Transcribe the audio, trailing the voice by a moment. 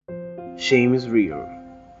Shame is real.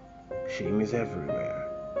 Shame is everywhere.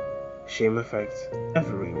 Shame affects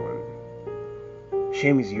everyone.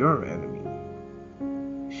 Shame is your enemy.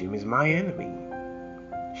 Shame is my enemy.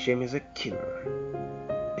 Shame is a killer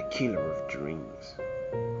of dreams.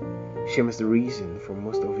 Shame is the reason for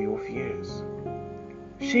most of your fears.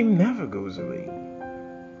 Shame never goes away.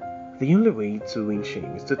 The only way to win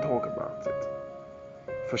shame is to talk about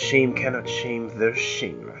it. For shame cannot shame the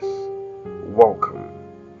shameless. Welcome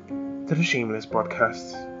to the Shameless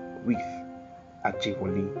Podcast with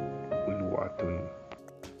Ajewole Oluwatoyin.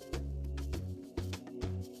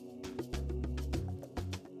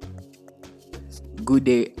 Good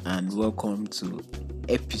day and welcome to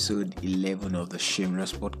episode 11 of the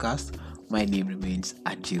Shameless Podcast. My name remains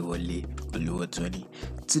Ajewole Oluwatoyin.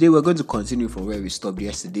 Today we're going to continue from where we stopped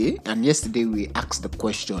yesterday. And yesterday we asked the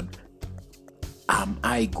question, am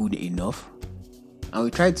I good enough? And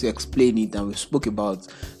we tried to explain it, and we spoke about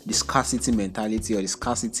the scarcity mentality or the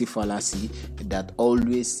scarcity fallacy that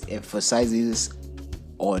always emphasizes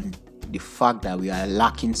on the fact that we are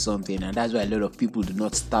lacking something, and that's why a lot of people do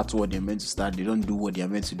not start what they're meant to start. They don't do what they're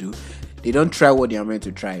meant to do. They don't try what they're meant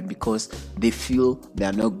to try because they feel they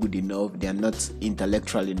are not good enough. They are not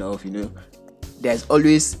intellectual enough. There's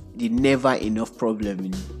always the never enough problem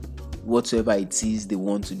in whatsoever it is they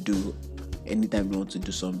want to do. Anytime they want to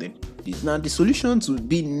do something. Now, the solution to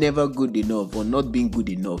being never good enough or not being good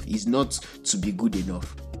enough is not to be good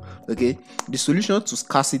enough. Okay, the solution to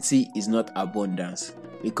scarcity is not abundance,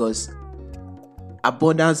 because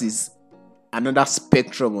abundance is another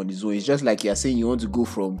spectrum on its own. It's just like you're saying you want to go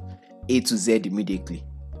from A to Z immediately.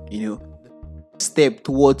 Step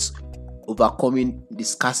towards overcoming the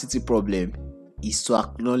scarcity problem is to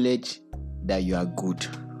acknowledge that you are good.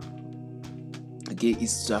 Okay,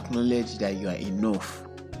 it's to acknowledge that you are enough.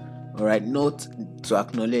 All right, not to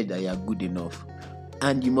acknowledge that you are good enough.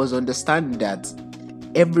 And you must understand that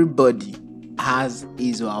everybody has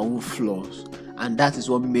his or her own flaws, and that is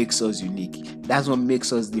what makes us unique. That's what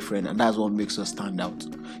makes us different, and that's what makes us stand out.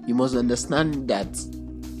 You must understand that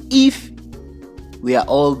if we are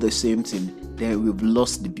all the same thing, then we've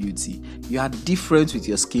lost the beauty. You are different with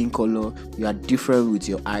your skin color, you are different with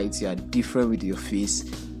your height, you are different with your face.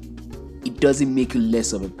 It doesn't make you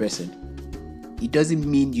less of a person. It doesn't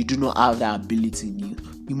mean you do not have that ability in you.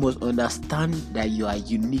 You must understand that you are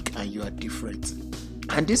unique and you are different.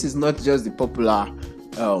 And this is not just the popular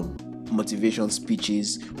motivation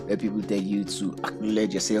speeches where people tell you to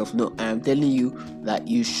acknowledge yourself. No, I am telling you that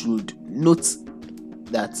you should note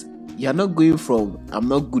that you are not going from I'm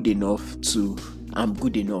not good enough to I'm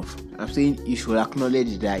good enough. I'm saying you should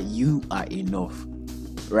acknowledge that you are enough,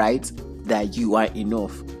 right? That you are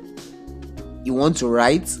enough. You want to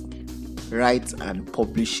write and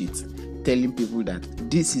publish it, telling people that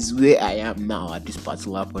this is where I am now at this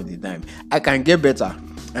particular point in time. I can get better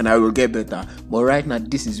and I will get better, but right now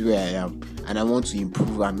this is where I am and I want to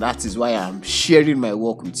improve, and that is why I'm sharing my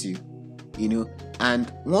work with you.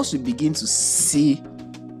 And once we begin to see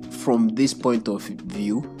from this point of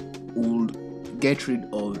view, we'll get rid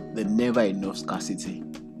of the never enough scarcity,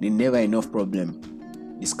 the never enough problem,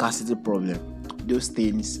 the scarcity problem. Those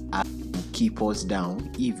things will keep us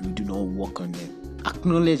down if we do not work on them.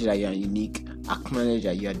 Acknowledge that you are unique, acknowledge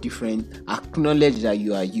that you are different, acknowledge that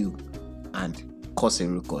you are you, and cause a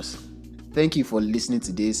ruckus. Thank you for listening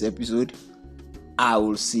to this episode. I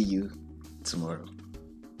will see you tomorrow.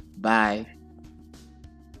 Bye.